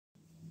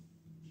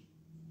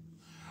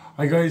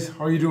Hi guys,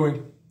 how are you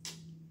doing?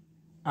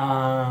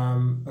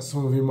 As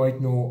some of you might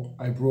know,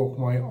 I broke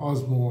my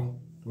Osmo,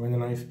 doing the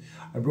knife.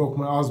 I broke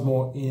my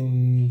Osmo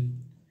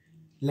in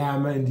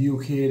Lama in the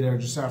UK there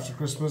just after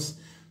Christmas.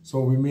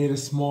 So we made a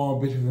small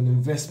bit of an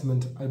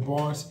investment. I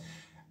bought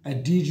a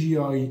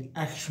DJI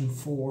Action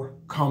 4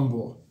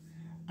 combo.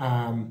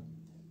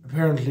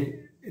 Apparently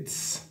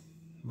it's,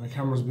 my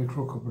camera's a bit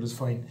crooked but it's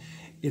fine.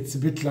 It's a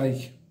bit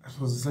like, I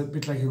suppose it's a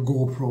bit like a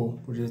GoPro,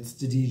 but it's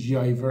the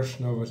DJI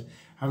version of it.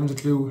 Haven't a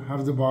clue,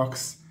 have the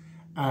box.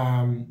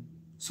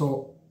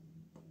 So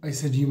I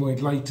said you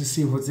might like to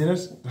see what's in it.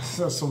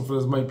 Some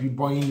fellas might be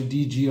buying a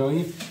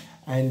DJI,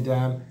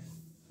 and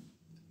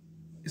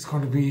it's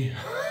going to be,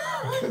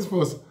 I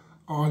suppose,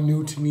 all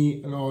new to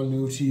me and all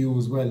new to you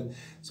as well.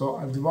 So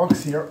I have the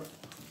box here.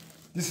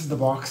 This is the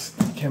box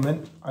it came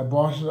in. I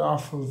bought it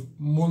off of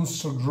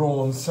Munster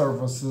Drone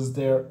Services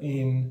there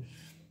in,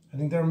 I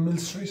think they're in Mill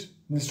Street,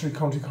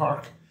 County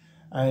Cork.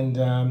 And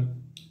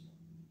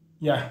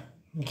yeah,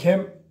 it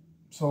came.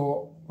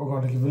 So we're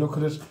going to give a look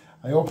at it.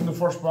 I opened the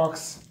first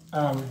box.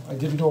 I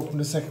didn't open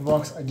the second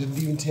box. I didn't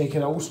even take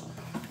it out.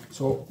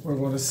 So we're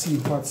going to see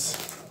what's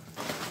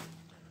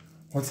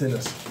in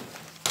it.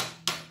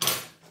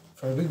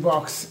 For a big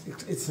box,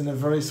 it's in a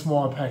very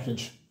small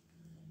package.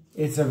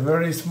 It's a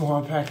very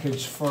small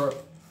package for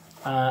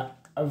a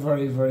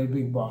very, very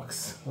big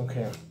box.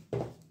 Okay.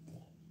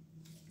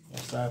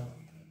 What's that?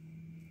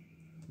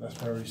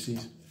 That's my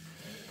receipt.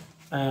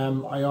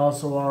 I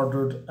also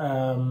ordered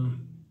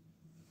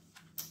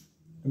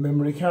a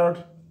memory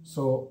card,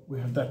 so we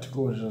have that to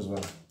go with it as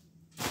well.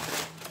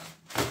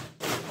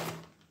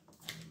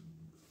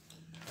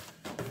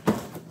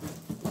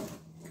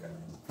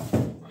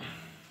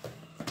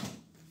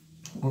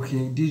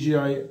 Okay,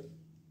 DJI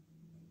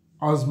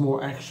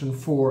Osmo Action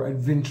 4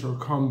 Adventure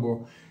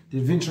Combo. The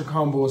Adventure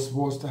Combo is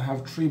supposed to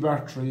have 3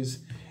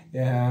 batteries,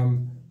 a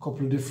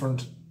couple of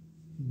different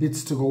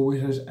bits to go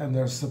with it, and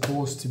there's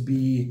supposed to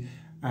be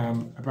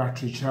a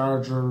battery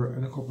charger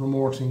and a couple of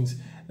more things.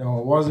 Now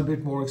it was a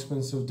bit more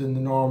expensive than the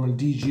normal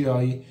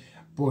DJI,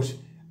 but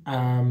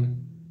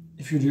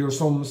if you do your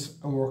sums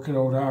and work it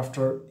out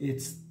after,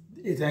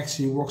 it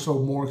actually works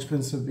out more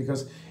expensive,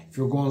 because if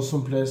you're going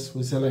someplace,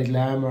 we say like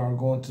Lama, or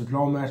going to the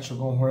Plow Match, or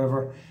going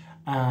wherever,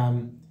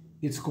 you're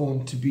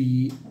going to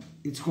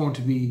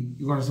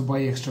have to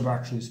buy extra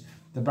batteries.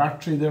 The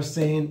battery they're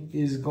saying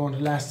is going to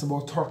last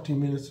about 30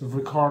 minutes of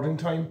recording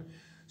time.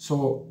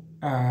 So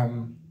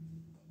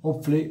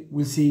hopefully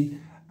we'll see.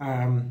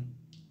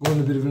 Going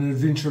a bit of an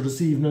adventure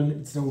this evening.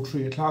 It's now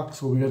 3 o'clock,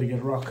 so we got to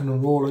get rocking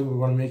and rolling. We're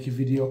going to make a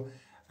video,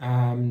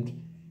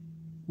 and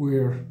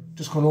we're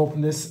just going to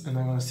open this, and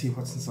I'm going to see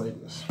what's inside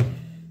of it.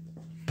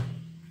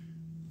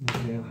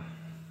 Okay.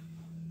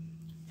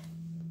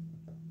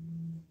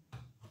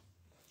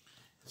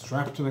 It's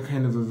wrapped in a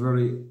kind of a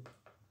very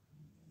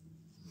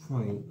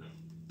fine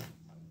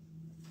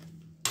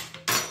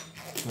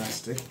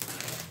plastic.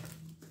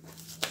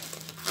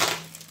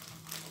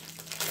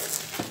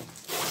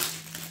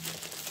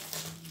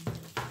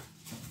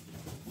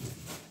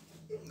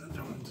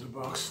 Down into the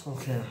box.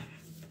 Okay.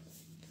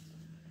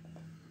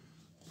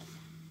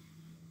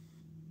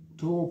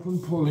 To open,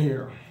 pull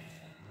here.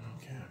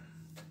 Okay.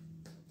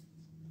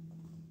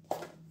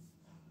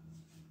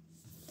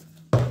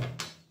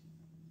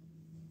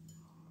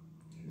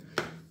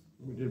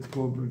 We did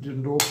pull, but it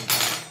didn't open.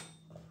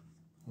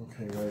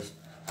 Okay, guys.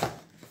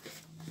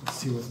 Let's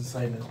see what's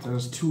inside it.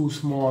 There's 2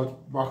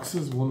 small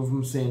boxes. One of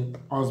them saying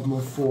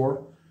Osmo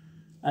 4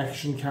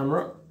 Action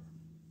Camera,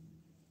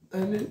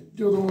 and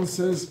the other one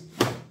says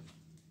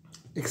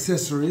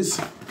accessories.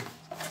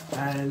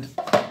 And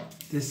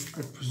this,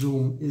 I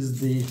presume, is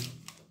the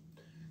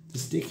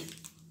stick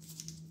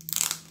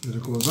that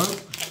it goes on.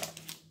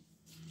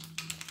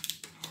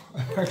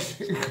 I'm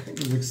actually kind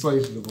of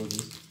excited about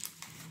this.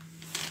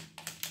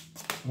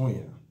 Oh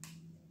yeah.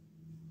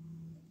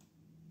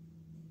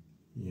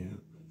 Yeah.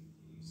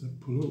 Does that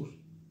pull out?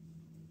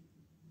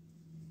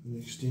 And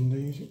extend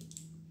anything?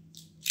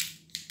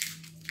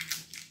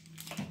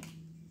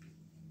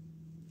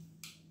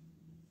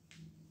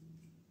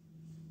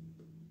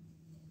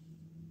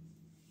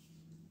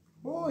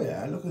 Oh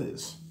yeah, look at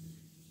this.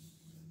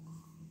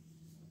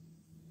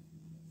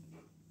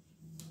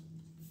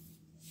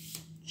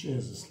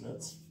 Jesus,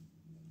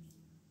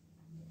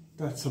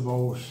 that's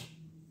about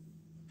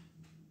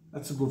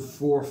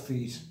 4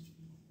 feet.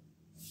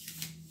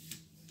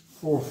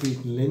 4 feet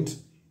in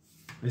length.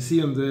 I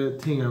see on the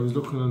thing, I was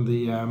looking on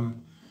the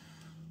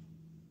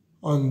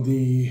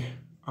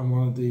on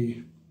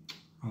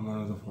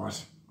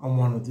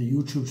one of the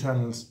YouTube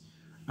channels.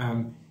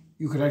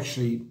 You could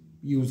actually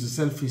use the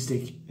selfie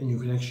stick, and you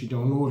can actually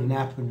download an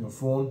app on your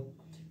phone,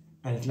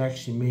 and it'll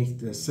actually make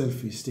the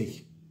selfie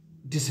stick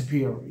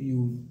disappear.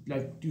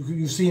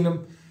 You've seen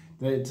them.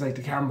 It's like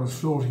the camera's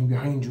floating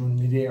behind you in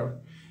midair.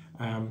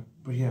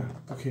 But yeah,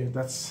 okay,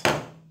 that's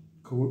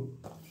cool.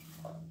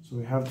 So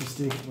we have the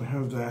stick, we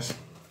have that.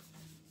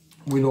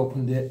 We'll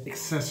open the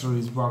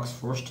accessories box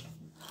first.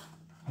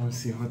 Let's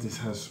see what this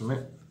has for me.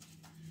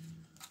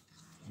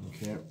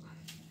 Okay.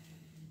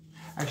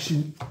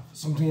 Actually,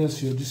 something else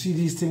here. Do you see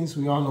these things?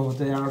 We all know what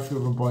they are if you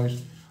ever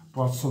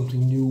bought something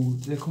new.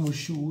 They come with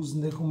shoes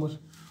and they come with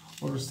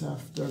other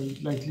stuff. They're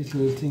like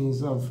little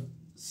things of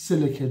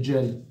silica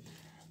gel.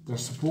 They're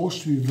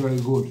supposed to be very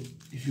good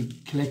if you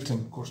collect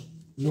them. Of course,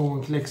 no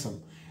one collects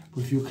them.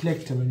 But if you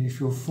collect them and if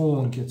your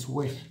phone gets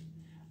wet,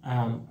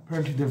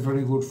 apparently they're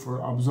very good for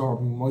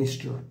absorbing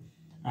moisture.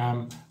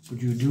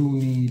 But you do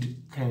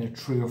need kind of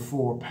 3 or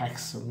 4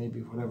 packs, or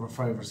maybe whatever,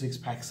 5 or 6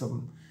 packs of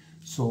them.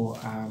 So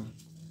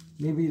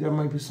maybe there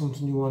might be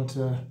something you want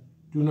to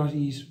do not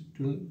eat,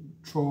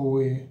 throw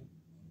away.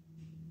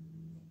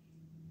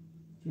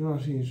 Do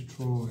not eat,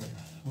 throw away.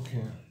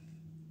 Okay.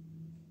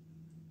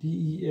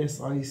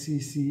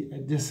 DESICC, a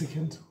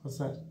desiccant. What's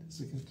that?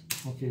 Desiccant.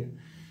 Okay.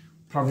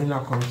 Probably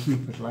not going to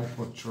keep it like,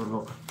 but sure,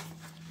 look.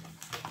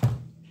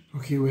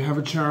 Okay, we have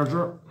a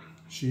charger.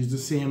 She's the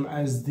same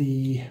as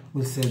the,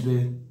 we'll say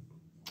the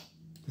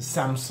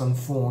Samsung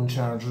phone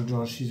charger. You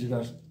know, she's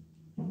got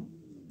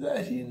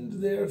that in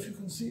there if you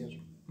can see it.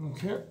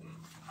 Okay.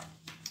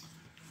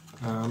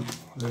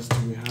 What else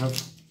do we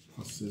have?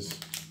 What's this?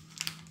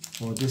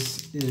 Oh,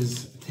 this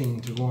is a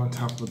thing to go on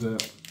top of the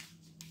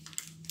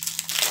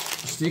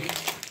stick.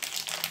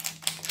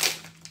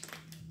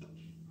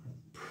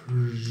 I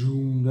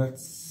presume that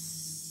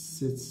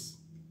sits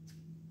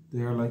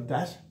there like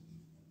that.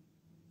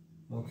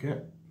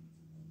 Okay.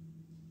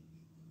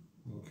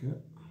 Okay.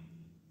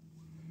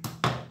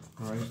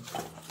 Right.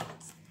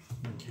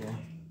 Okay.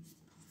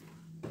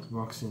 The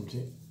box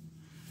empty.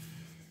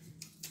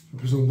 I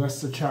presume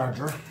that's the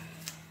charger.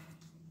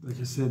 Like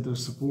I said,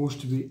 there's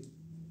supposed to be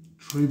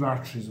 3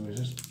 batteries with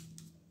it.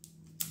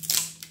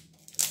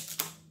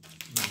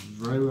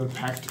 Very well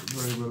packed,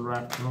 very well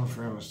wrapped, in all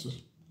fairness.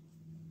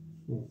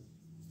 Oh.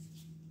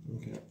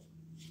 Okay.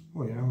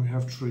 Oh yeah, we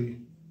have 3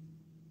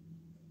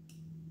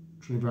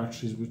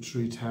 batteries with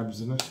 3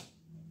 tabs in it.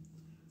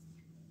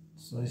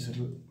 It's a nice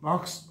little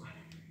box.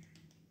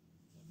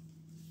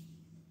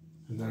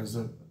 And there's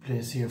a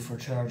place here for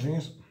charging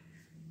it.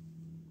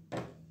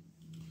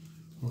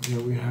 Okay,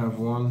 we have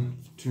 1,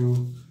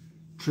 2,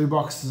 3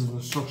 boxes of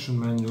instruction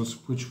manuals,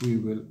 which we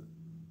will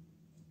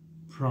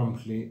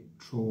promptly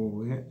throw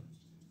away.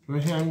 The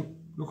only thing I'm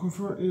looking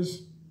for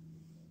is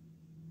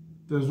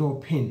there's no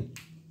pin.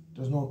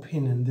 There's no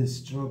pin in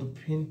this. Do you know the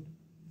pin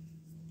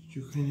that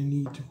you kind of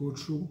need to go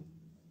through?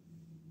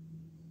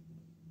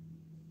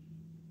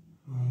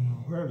 I don't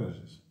know where that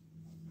is.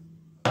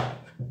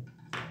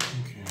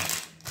 Okay,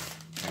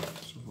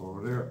 so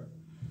over there.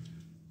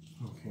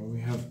 Okay, we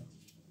have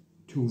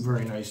 2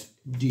 very nice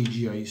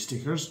DJI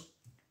stickers.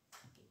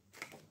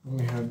 And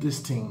we have this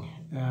thing,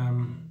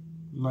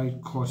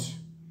 light cut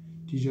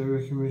DJI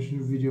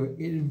recommendation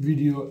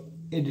video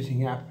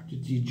editing app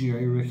that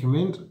DJI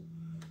recommend.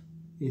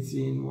 It's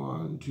in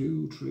 1,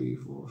 2, 3,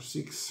 4,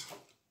 6,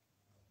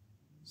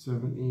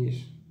 7,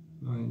 8,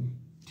 9,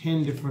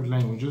 10 different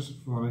languages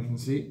from what I can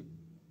see.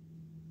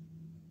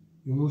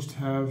 You must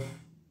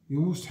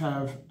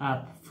have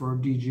app for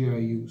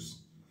DJI use.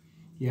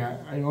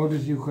 Yeah, I know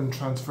that you can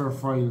transfer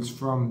files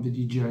from the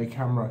DJI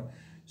camera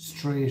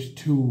straight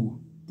to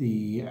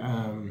the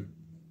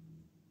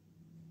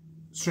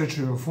straight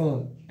to your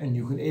phone, and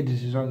you can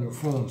edit it on your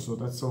phone. So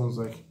that sounds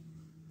like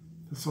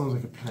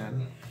a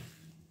plan.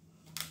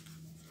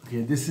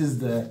 Okay, this is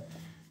the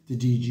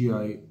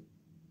DJI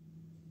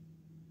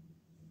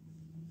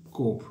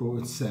GoPro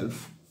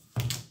itself.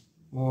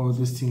 Oh,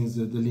 this thing is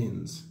the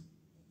lens,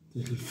 the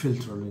little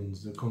filter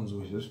lens that comes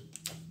with it.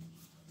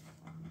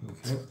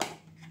 Okay.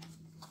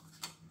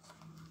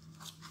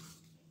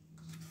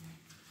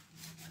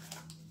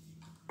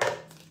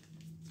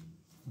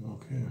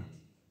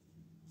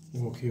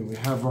 Okay, we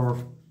have our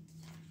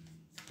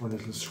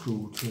little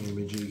screw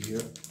thingamajig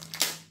here.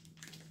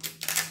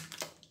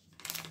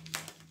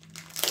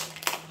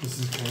 This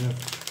is kind of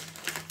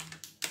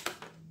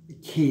a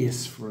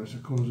case for it.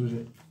 It comes with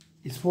it.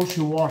 It's supposed to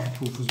be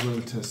waterproof as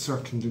well to a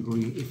certain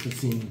degree if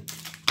it's in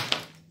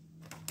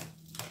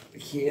a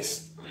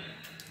case.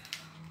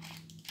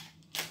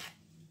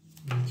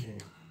 Okay.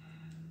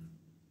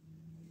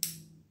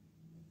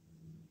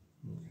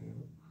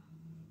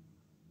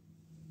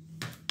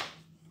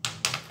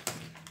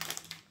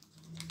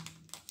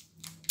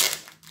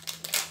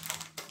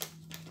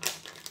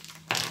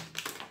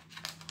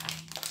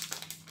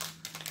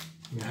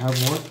 We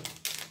have one,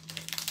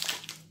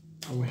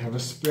 and we have a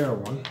spare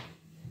one.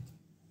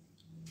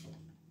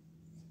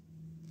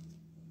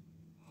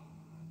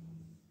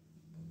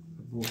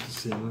 They're both the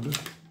same, are they?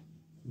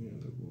 Yeah,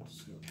 they're both the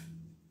same.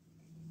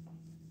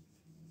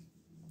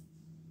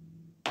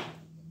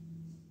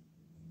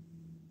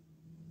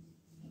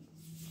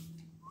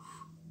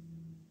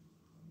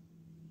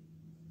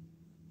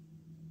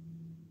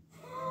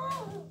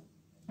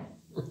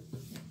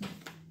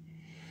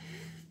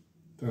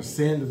 They're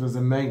saying that there's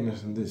a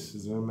magnet in this.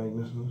 Is there a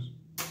magnet in it?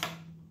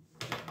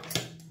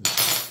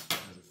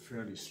 There's a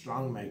fairly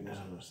strong magnet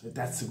in it.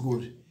 That's a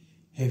good,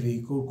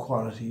 heavy, good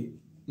quality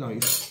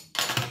knife.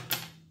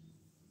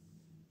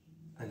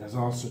 And there's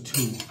also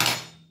two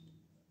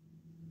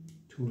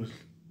little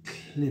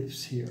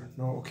clips here.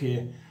 No,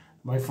 okay,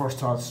 my first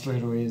thought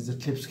straight away is the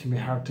clips can be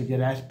hard to get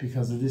at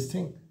because of this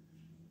thing.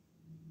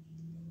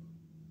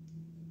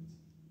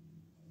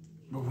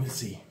 But we'll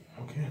see,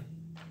 okay?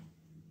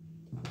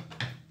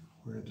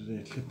 Where did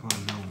they clip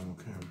on now?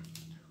 Okay.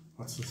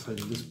 What's inside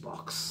of this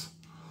box?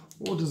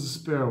 Oh, there's a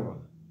spare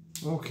one.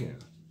 Okay.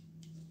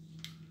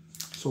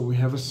 So we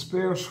have a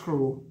spare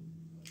screw.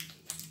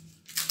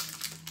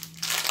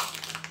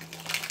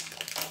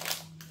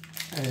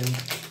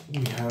 And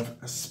we have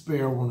a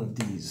spare one of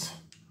these,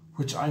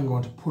 which I'm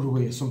going to put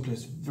away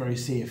someplace very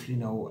safely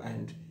now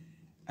and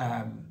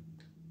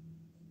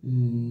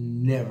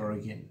never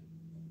again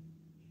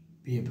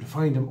be able to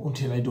find them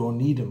until I don't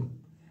need them.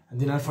 And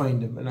then I'll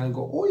find them and I'll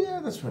go, oh yeah,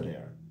 that's where they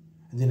are.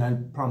 And then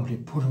I'll promptly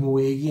put them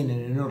away again in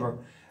another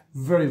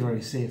very,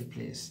 very safe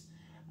place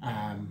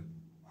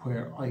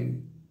where I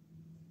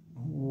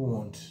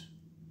won't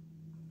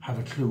have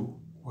a clue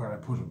where I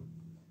put them.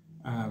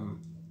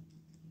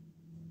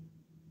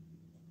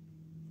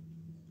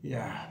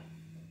 Yeah,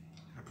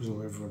 I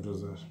presume everyone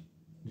does that.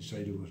 At least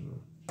I do it now.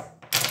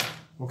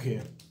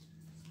 Okay,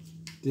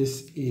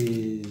 this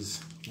is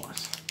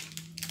what?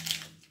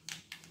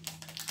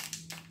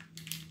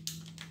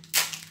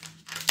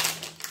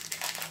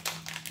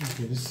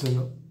 Okay, this is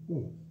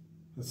oh,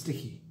 that's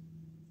sticky.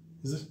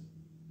 Is it?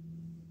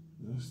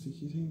 Is that a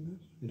sticky thing?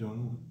 That? I don't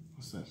know.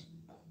 What's that?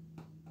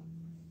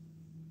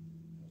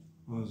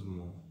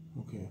 Osmo.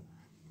 Okay.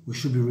 We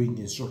should be reading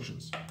the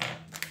instructions.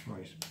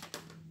 Right.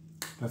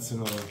 That's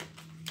another.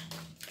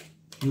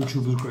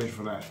 YouTube is great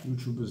for that.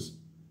 YouTube is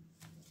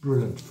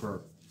brilliant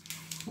for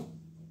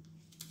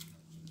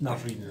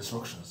not reading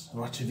instructions.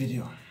 Watch a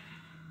video.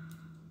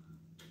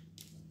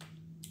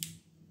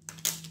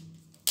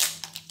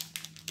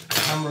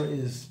 Camera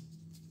is,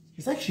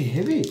 it's actually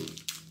heavy.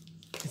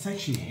 It's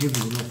actually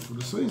heavy enough for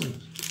the size of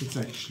it. It's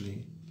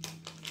actually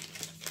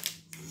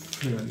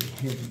fairly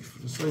heavy for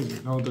the size of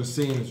it. Now they're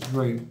saying it's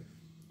very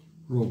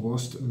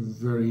robust and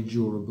very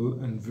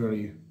durable and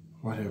very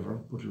whatever,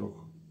 but look,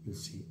 we'll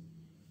see.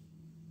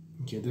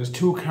 Okay, there's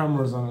two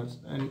cameras on it,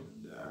 and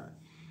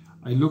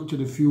I looked at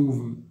a few of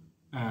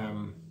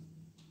them.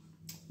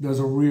 There's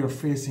a rear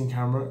facing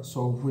camera,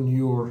 so when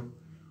you're,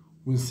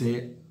 we'll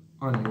say,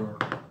 on your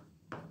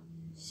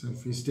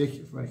selfie stick,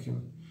 if I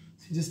can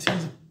see, this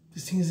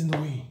thing is in the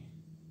way.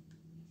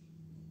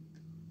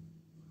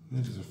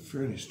 That is a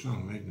fairly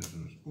strong magnet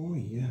on it. Oh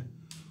yeah.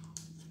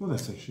 Well,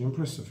 that's actually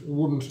impressive. It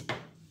wouldn't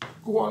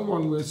go on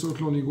one way, so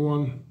it'll only go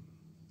on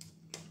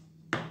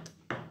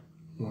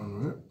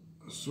one way,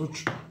 as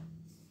such.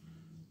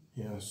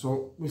 Yeah,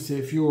 so we say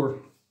if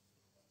you're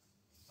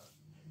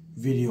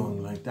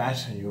videoing like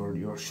that and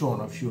you're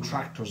showing a few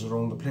tractors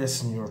around the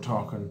place and you're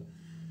talking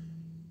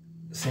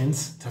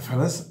sense to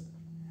fellas,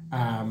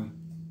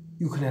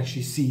 you can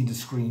actually see the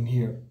screen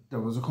here. There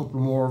was a couple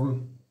more of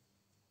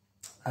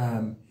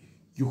them.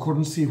 You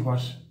couldn't see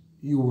what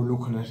you were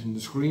looking at in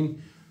the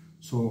screen,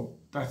 so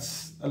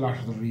that's a lot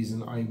of the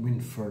reason I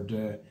went for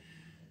the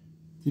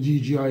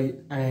DJI.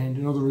 And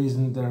another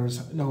reason,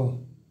 there's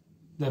no,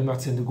 I'm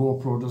not saying the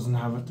GoPro doesn't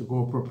have it. The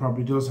GoPro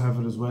probably does have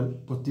it as well,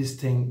 but this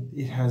thing,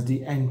 it has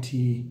the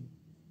anti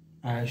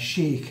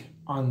shake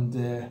on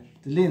the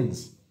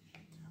lens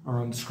or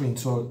on the screen.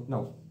 So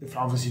no, if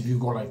obviously if you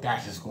go like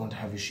that, it's going to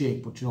have a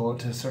shake, but you know,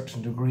 to a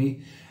certain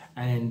degree.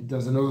 And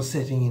there's another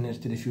setting in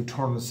it that if you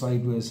turn it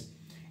sideways,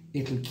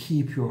 it'll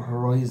keep your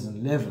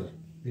horizon level.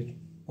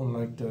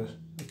 Unlike the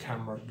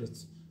camera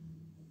that's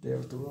there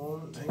at the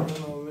moment. Hang on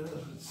a minute.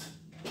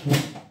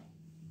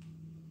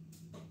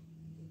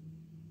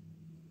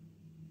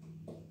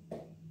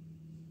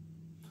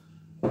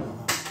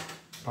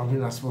 Probably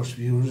not supposed to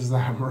be used as the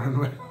hammer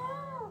anyway.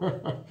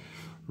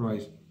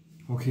 Right.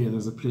 Okay,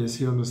 there's a place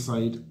here on the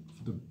side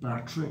for the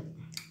battery.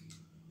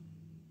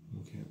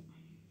 Okay.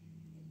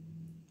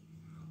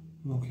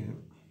 Okay.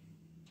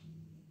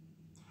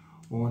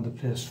 Oh, and the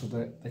place for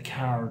the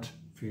card,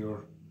 for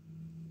your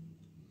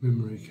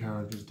memory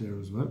card is there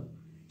as well.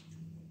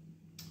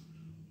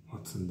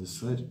 What's on this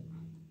side?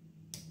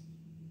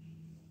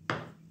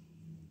 Let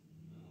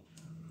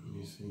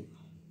me see.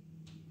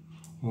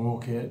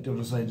 Okay, the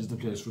other side is the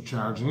place for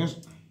charging it.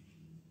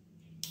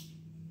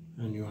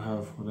 And you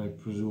have what I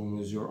presume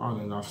is your on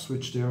and off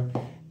switch there.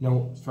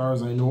 Now, as far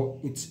as I know,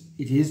 it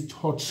is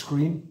touch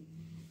screen.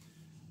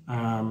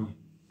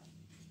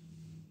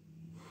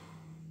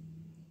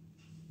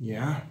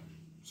 Yeah,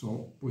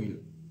 so we'll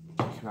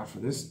take it off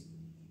of this.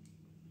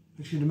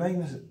 Actually, the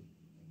magnet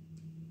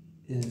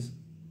is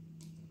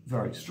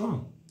very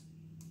strong.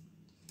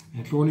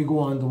 It will only go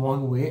on the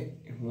one way.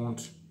 It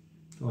won't,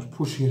 not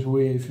pushing it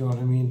away, if you know what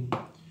I mean,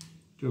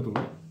 the other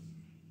way.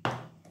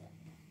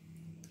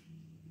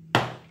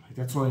 Like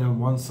that's only on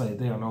one side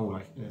there now,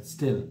 like, and it's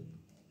still,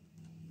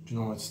 you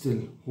know, it's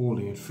still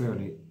holding it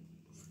fairly.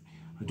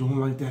 I don't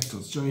like that though.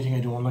 It's the only thing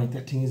I don't like.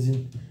 That thing is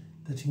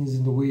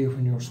in the way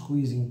when you're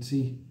squeezing.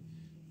 See,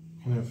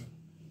 kind of.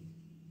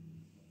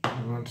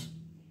 I want.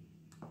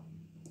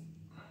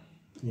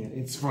 Yeah,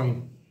 it's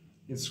fine.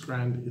 It's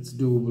grand. It's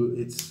doable.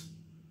 It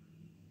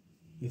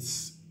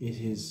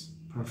is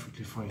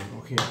perfectly fine.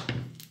 Okay,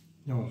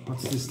 now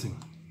what's this thing?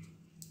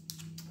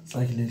 It's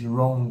like a little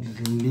round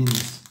little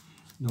lens.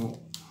 No.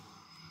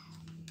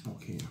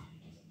 Okay.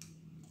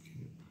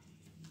 Okay.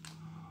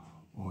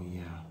 Oh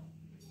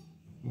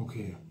yeah.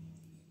 Okay.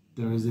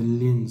 There is a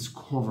lens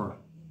cover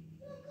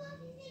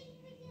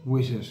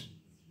with it.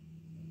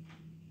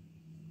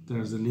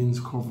 There's a lens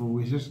cover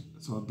with it.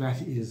 So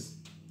that is,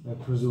 I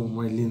presume,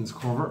 my lens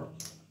cover.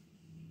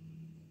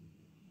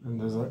 And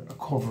there's a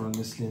cover on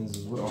this lens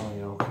as well. Oh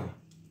yeah, okay.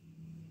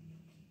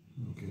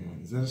 Okay,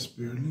 is that a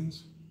spare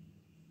lens?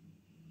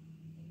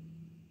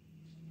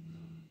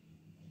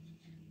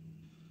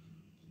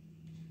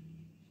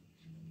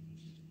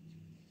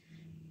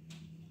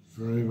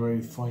 Very,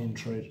 very fine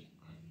thread.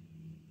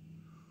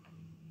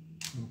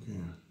 Okay.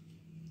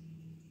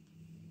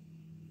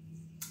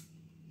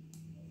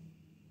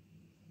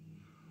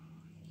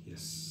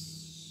 Yes.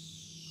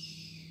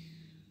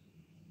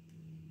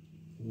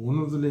 One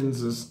of the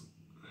lenses,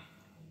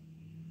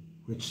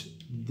 which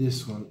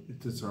this one,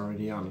 it's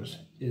already on it,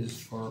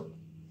 is for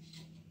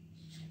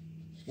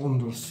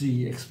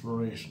undersea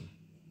exploration.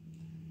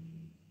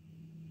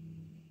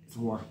 It's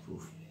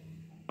waterproof.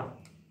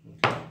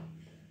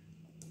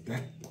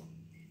 Okay.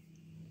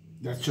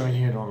 That joint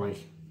here I don't like.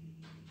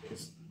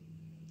 It's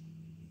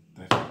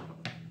that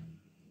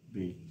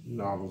big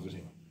knob of the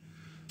thing.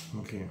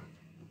 Okay.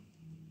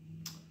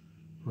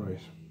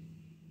 Right.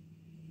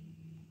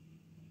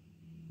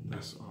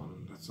 That's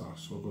on, that's off,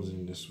 so it goes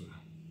in this way.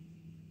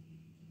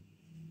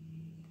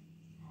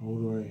 How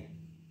do I,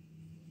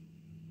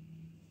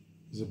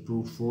 is it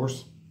brute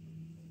force?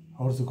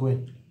 How does it go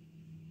in?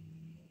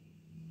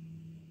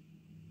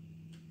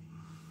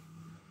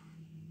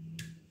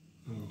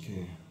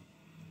 Okay.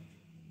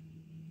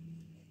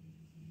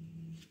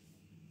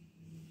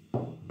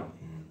 Okay,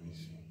 let me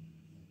see.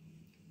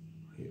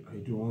 I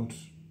don't.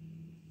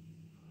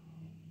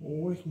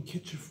 Oh, I can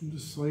catch it from the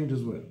side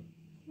as well.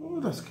 Oh,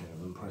 that's kind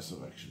of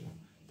impressive actually.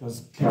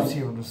 There's clips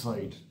here on the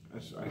side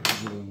that I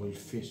presume will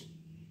fit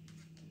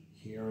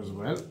here as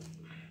well.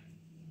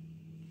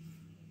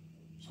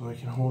 So I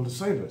can hold it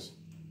sideways.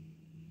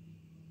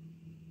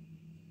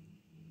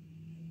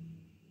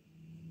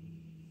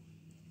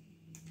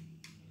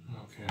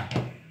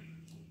 Okay.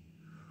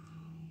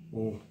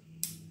 Oh,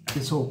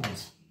 this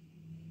opens.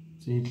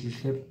 See the little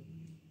clip?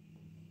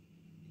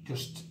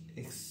 Just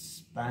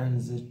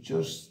expands it,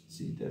 just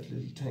see that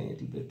little tiny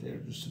little bit there,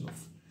 just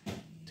enough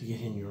to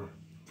get in your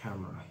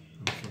camera.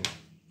 Okay.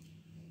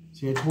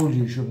 See, I told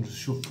you shouldn't just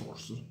shove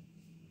force it.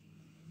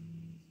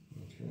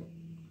 Okay.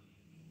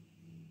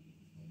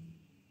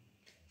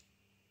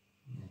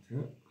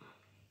 Okay.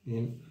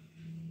 In.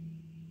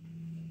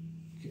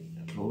 Okay,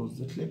 close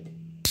the clip.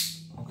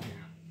 Okay,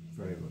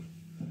 very good.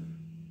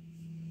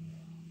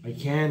 I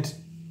can't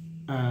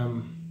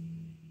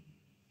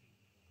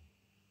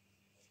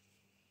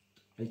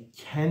I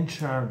can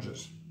charge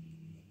it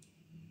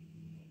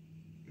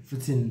if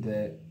it's in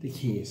the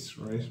case,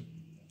 right?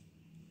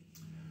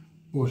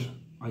 But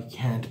I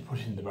can't put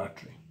in the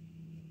battery.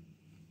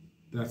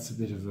 That's a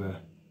bit of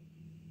a,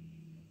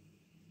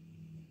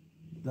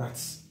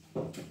 that's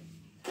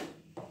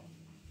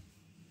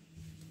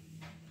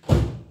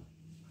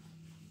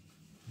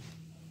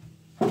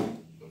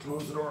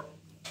close the door.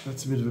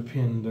 That's a bit of a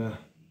pain in the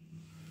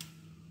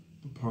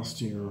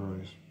posterior,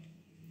 right?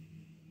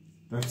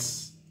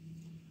 That's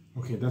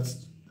okay,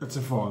 that's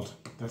a fault.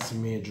 That's a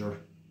major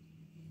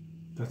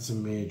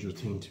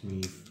thing to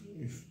me,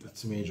 if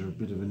that's a major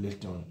bit of a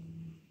letdown.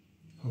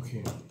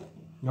 Okay,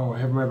 now I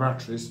have my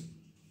batteries.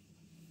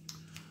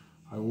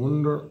 I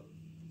wonder,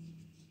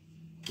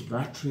 the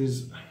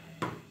batteries,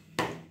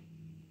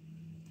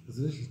 there's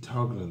a little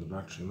toggle on the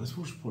battery. Am I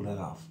supposed to pull that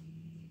off?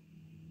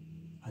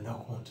 I'm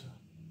not going to.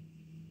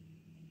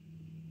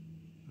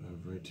 I'm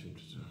very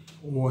tempted to.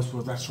 Oh, I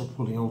suppose that's for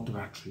pulling out the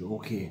battery.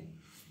 Okay.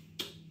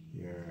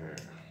 Yeah.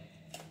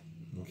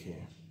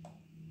 Okay.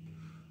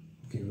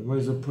 Okay, we might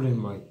as well put in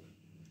my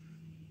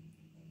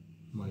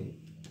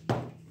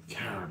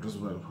card as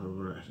well where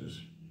we're at it.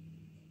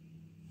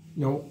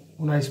 Now,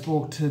 when I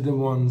spoke to the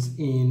ones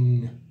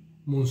in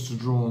Munster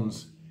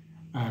Drones,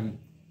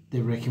 they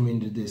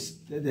recommended this.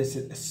 They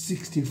said a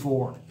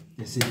 64.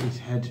 They said it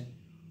had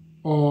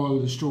all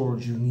the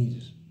storage you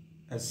needed.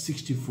 As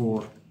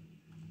 64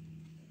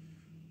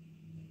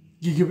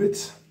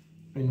 gigabits.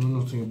 I know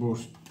nothing about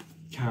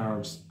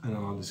cards and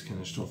all this kind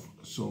of stuff.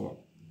 So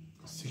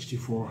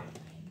 64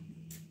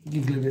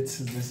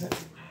 gigabits, as they said.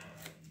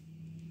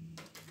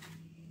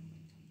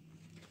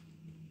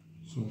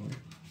 So,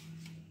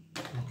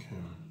 okay.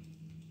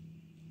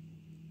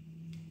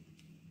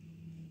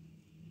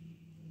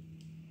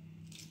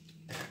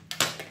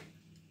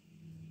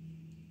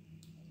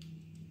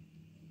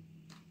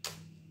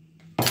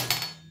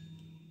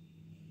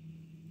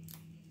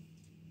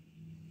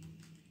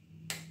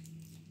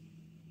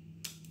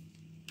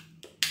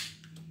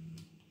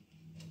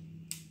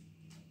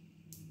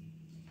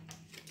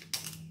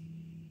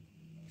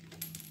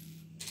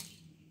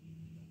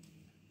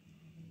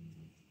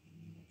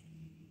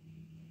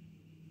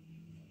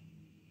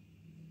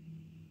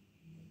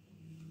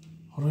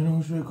 How do I know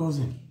which way it goes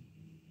in?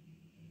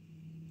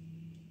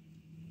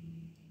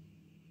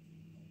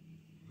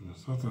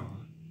 That's not that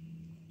one.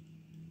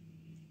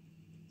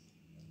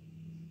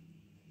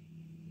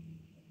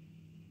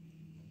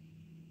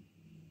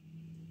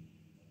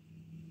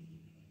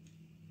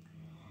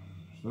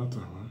 It's not that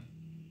one.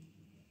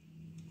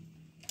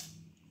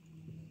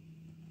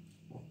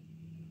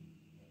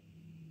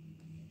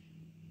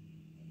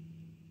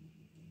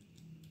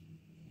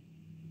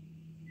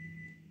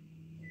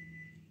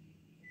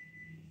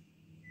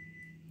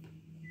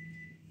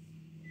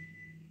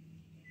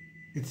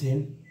 It's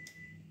in.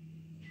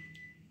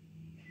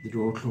 The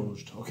door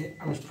closed. Okay,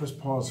 I must press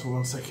pause for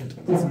 1 second.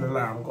 There's an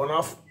alarm going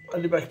off.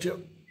 I'll be back to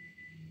you.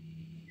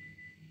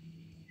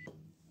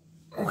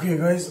 Okay,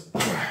 guys,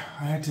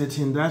 I had to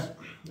attend that.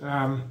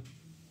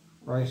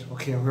 Right,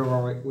 okay, where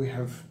are we? We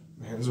have,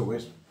 my hands are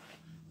wet.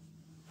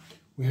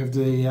 We have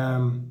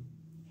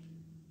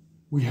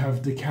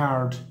the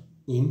card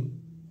in.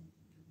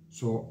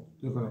 So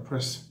you're gonna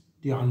press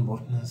the on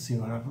button and see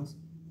what happens.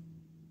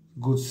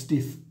 Good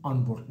stiff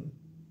on button.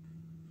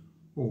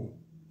 Oh,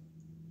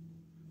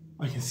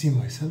 I can see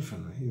myself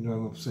in it, even though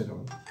I'm upside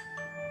down.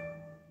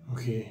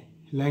 Okay,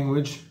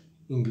 language,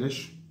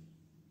 English.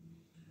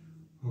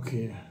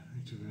 Okay,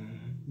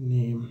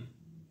 name,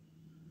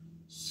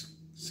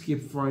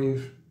 skip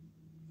 5,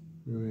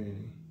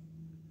 remaining.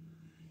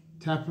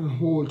 Tap and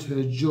hold to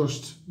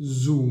adjust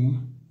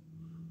zoom.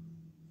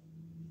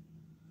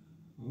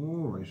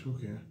 Alright,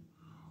 okay.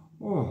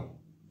 Oh,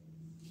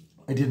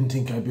 I didn't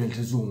think I'd be able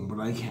to zoom, but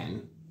I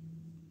can.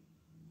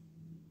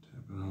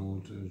 Tap and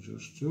hold to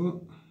adjust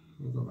zoom.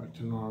 We'll go back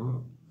to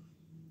normal.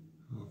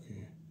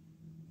 Okay.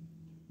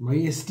 My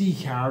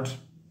SD card,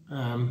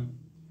 I'm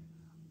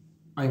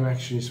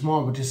actually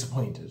small but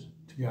disappointed,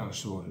 to be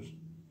honest about it.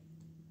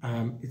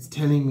 It's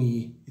telling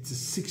me it's a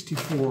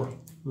 64,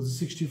 was it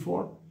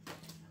 64?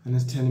 And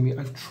it's telling me I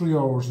have 3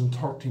 hours and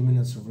 30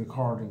 minutes of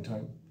recording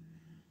time.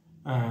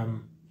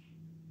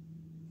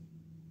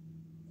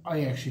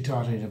 I actually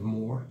thought I'd have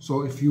more.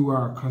 So if you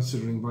are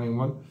considering buying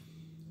one,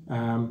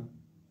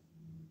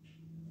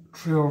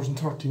 3 hours and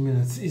 30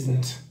 minutes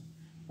isn't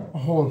a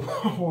whole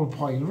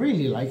pile,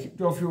 really. Like,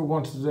 if you were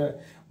going to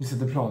the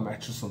plow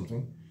match or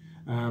something.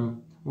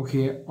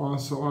 Okay,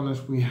 also on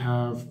it we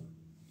have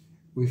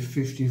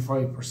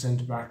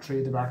 55%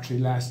 battery. The battery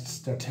lasts,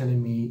 they're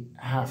telling me,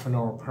 half an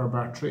hour per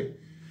battery.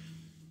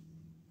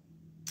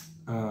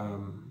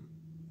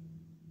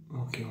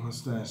 Okay,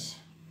 what's that?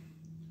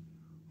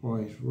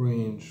 Right,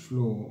 range,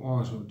 flow,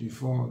 auto,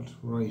 default,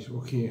 right,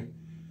 okay.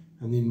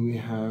 And then we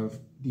have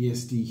the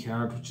SD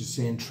card, which is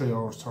saying 3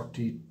 hours,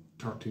 30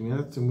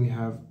 minutes. And we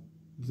have,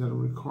 is that a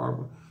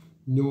record?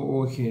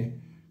 No, okay,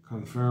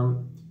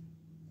 confirm.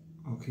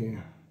 Okay,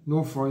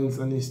 no files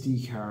on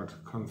SD card,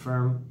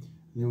 confirm.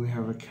 And then we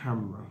have a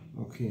camera,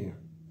 okay.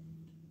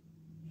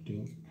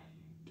 Dink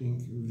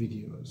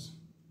videos.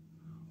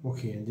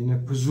 Okay, and then I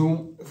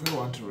presume if I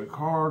want to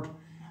record,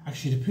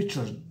 actually the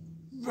picture is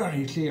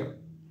very clear.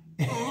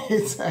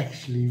 It's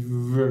actually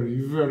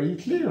very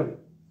clear.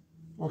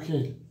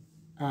 Okay,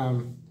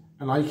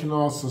 and I can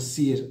also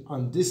see it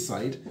on this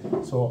side.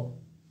 So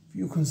if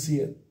you can see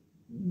it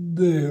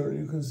there,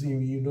 you can see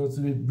me. You know it's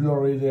a bit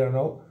blurry there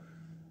now,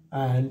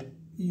 and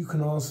you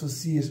can also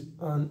see it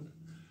on.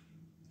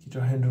 Get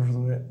your hand out of the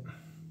way.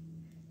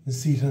 You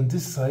see it on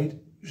this side.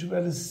 You should be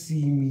able to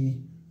see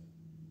me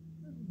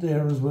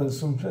there as well,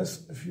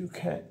 someplace if you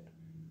can.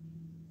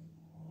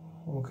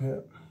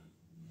 Okay.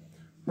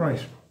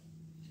 Right.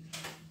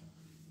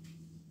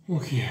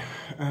 Okay.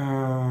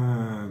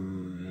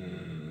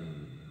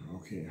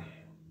 Okay.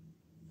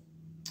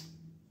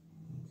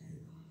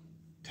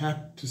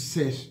 Tap to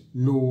set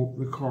low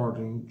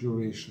recording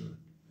duration.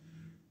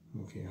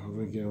 Okay, how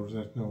do I get out of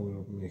that now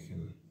without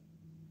making?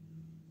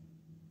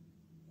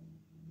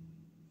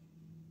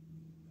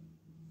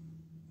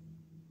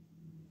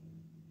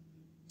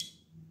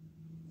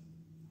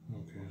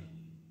 Okay.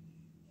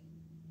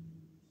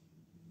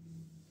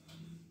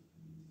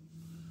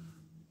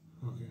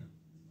 Okay.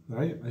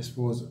 Right, I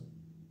suppose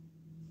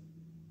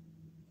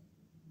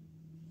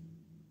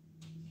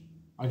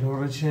I know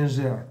what I changed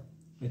there.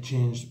 I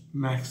changed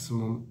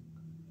maximum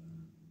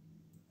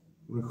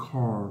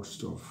record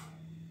stuff.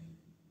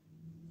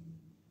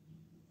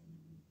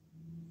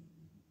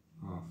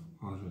 Off,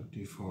 auto,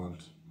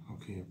 default,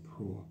 okay,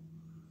 pro.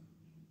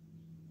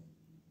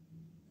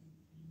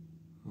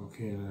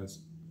 Okay,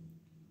 that's,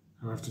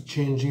 I'm after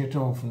changing it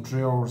down from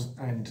 3 hours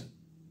and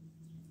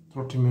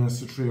 30 minutes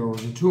to 3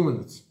 hours and 2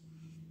 minutes.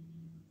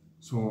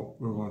 So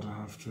we're going to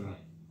have to,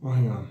 oh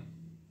hang on,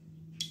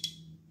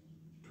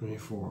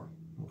 24,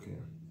 okay.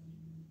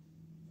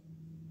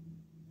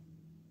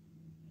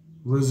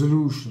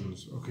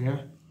 Resolutions, okay.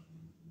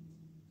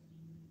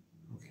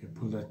 Okay,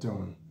 pull that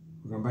down.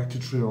 We're going back to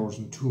 3 hours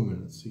and 2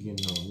 minutes again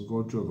now. We'll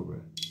go the other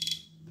way.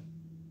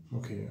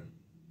 Okay.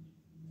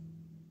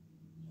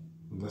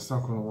 Well, that's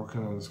not going to work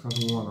out. It's got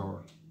to be 1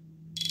 hour.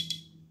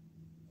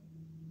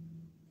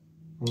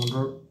 I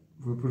wonder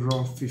if we put it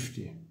around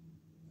 50.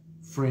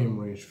 Frame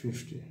rate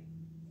 50.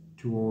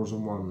 2 hours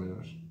and 1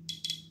 minute.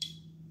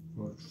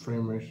 But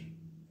frame rate,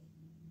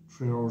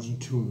 3 hours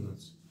and 2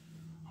 minutes.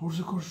 How does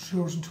it go to 3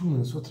 hours and 2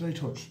 minutes? What did I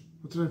touch?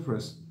 What did I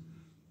press?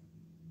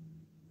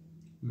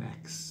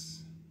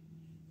 Max.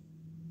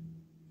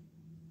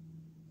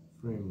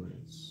 Frame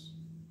rates.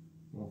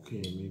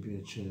 Okay, maybe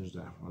I changed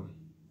that one.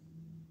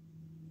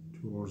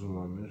 2 hours and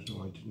 1 minute.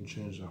 No, I didn't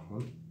change that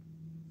one.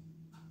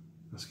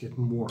 That's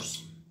getting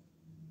worse.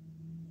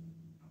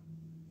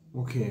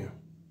 Okay,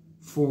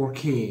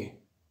 4K.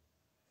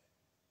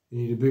 You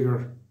need a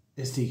bigger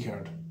SD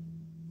card.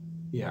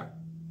 Yeah.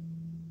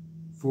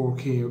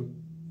 4K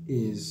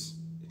is,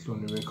 it'll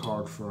only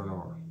record for an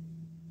hour.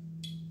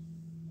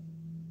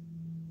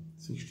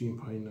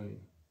 16.9.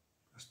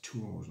 That's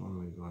 2 hours. Oh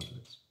my god,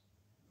 that's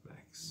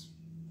max.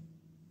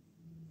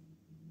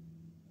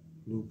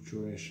 Loop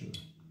duration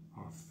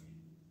off.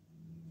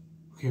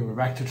 Okay, we're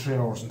back to 3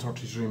 hours and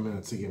 33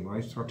 minutes again,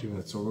 right? 30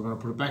 minutes. So we're going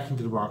to put it back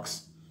into the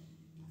box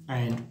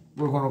and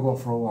we're going to go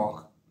for a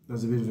walk.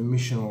 There's a bit of a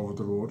mission over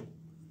the road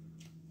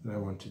that I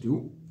want to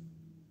do.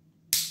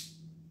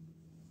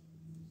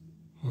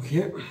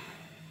 Okay, and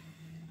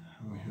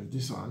we have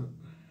this on.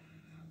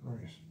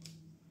 Right.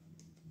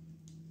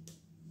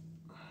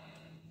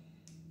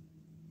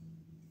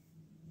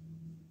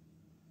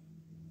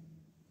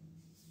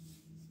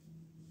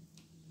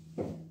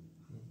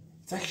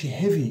 It's actually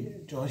heavy.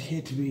 I'd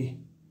hate to be.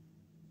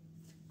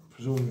 I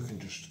presume you can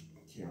just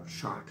hear it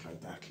sharp like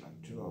that,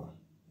 like, you know.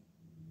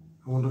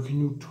 I wonder, can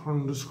you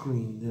turn the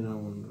screen? Then I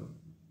wonder.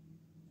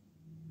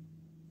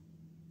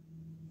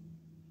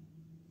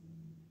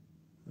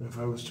 And if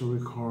I was to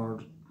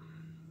record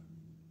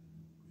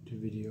the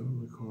video,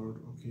 record,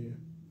 okay,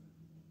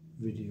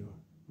 video,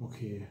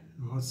 okay.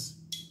 And what's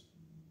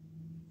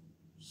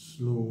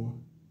slow?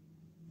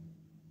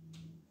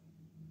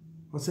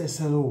 What's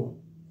SLO?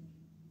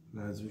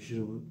 Lads, we should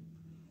have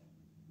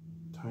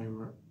a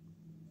timer.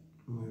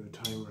 We have a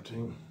timer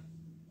thing.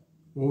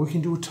 Well, we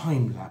can do a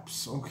time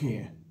lapse,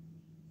 okay.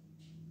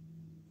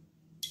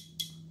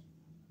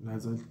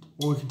 Lads,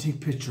 we can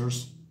take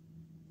pictures.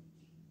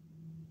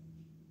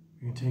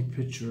 We can take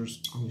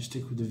pictures and we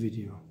stick with the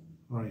video.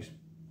 Right.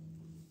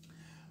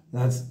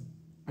 Lads,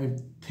 I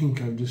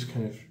think I've just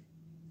kind of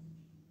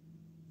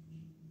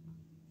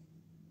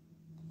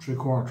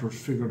 3/4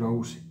 figured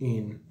out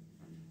in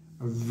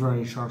a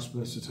very short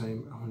space of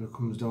time. And when it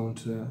comes down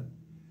to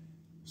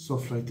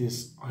stuff like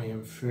this, I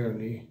am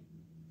fairly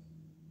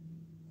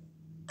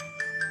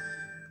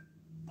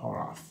power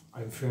off.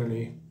 I'm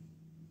fairly,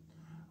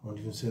 I won't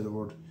even say the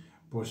word,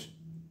 but what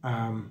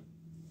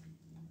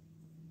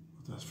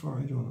that's for,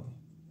 I don't know.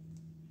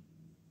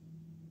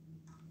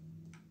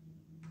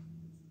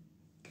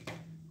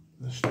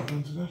 Let's stick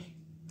onto that.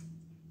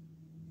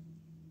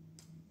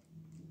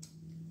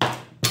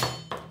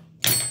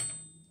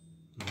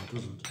 No, it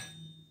doesn't.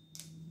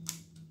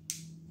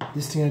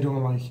 This thing I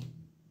don't like.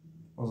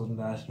 Other than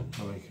that,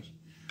 I like it.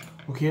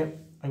 Okay,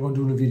 I'm going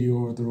to do a video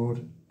over the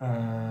road.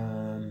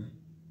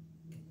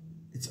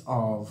 It's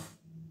of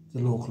the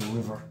local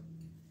river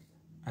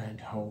and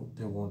how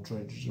they won't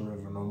dredge the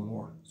river no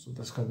more. So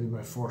that's going to be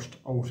my first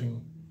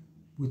outing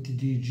with the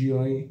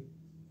DJI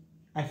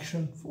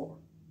Action 4.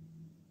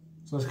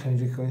 So that's kind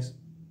of it, guys.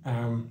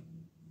 I'm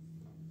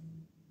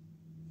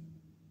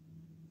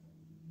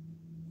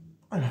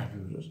happy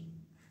with it.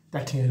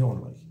 That thing I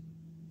don't like,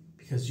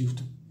 because you have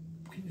to,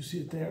 can you see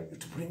it there? You have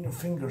to put in your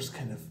fingers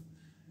kind of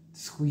to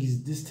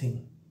squeeze this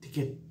thing to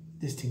get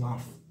this thing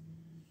off.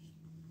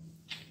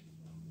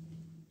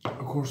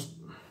 Of course,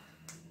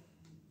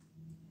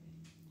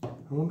 I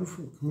wonder if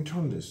can we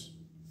turn this?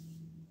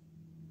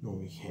 No,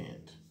 we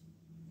can't.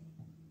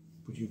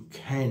 But you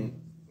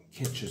can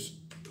catch it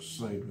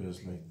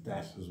sideways like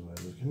that as well,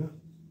 can you?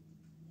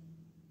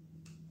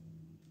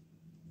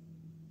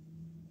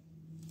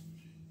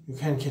 You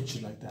can catch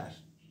it like that.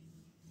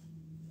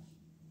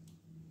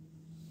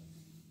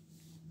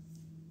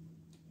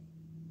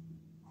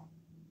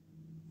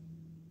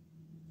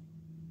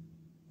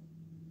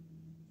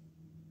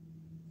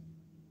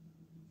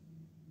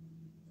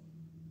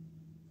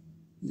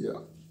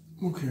 Yeah,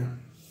 okay.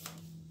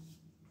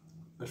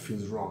 That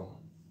feels wrong.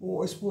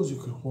 Oh, I suppose you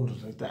could hold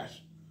it like that.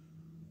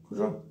 Could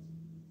you?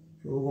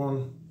 If you were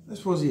going, I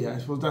suppose, yeah, I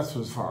suppose that's for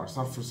as far. It's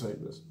not for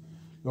sideways.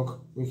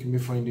 Look, we can be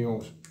finding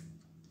out.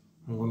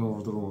 I'm going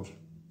over the road.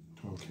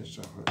 Don't catch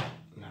that way.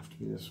 It'll have to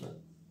be this way.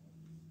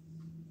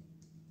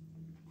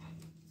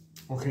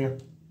 Okay.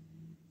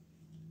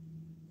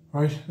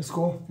 Right, let's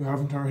go. If you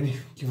haven't already,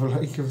 give a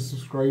like, give a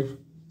subscribe.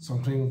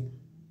 Something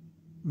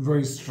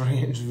very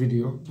strange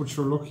video, but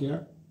sure, look, yeah,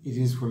 it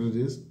is what it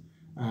is.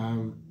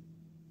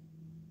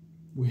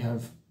 We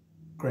have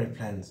great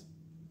plans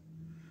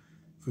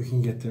if we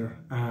can get there.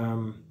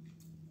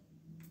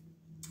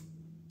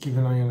 Keep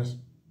an eye on it,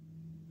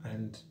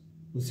 and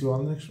we'll see you all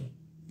in the next one.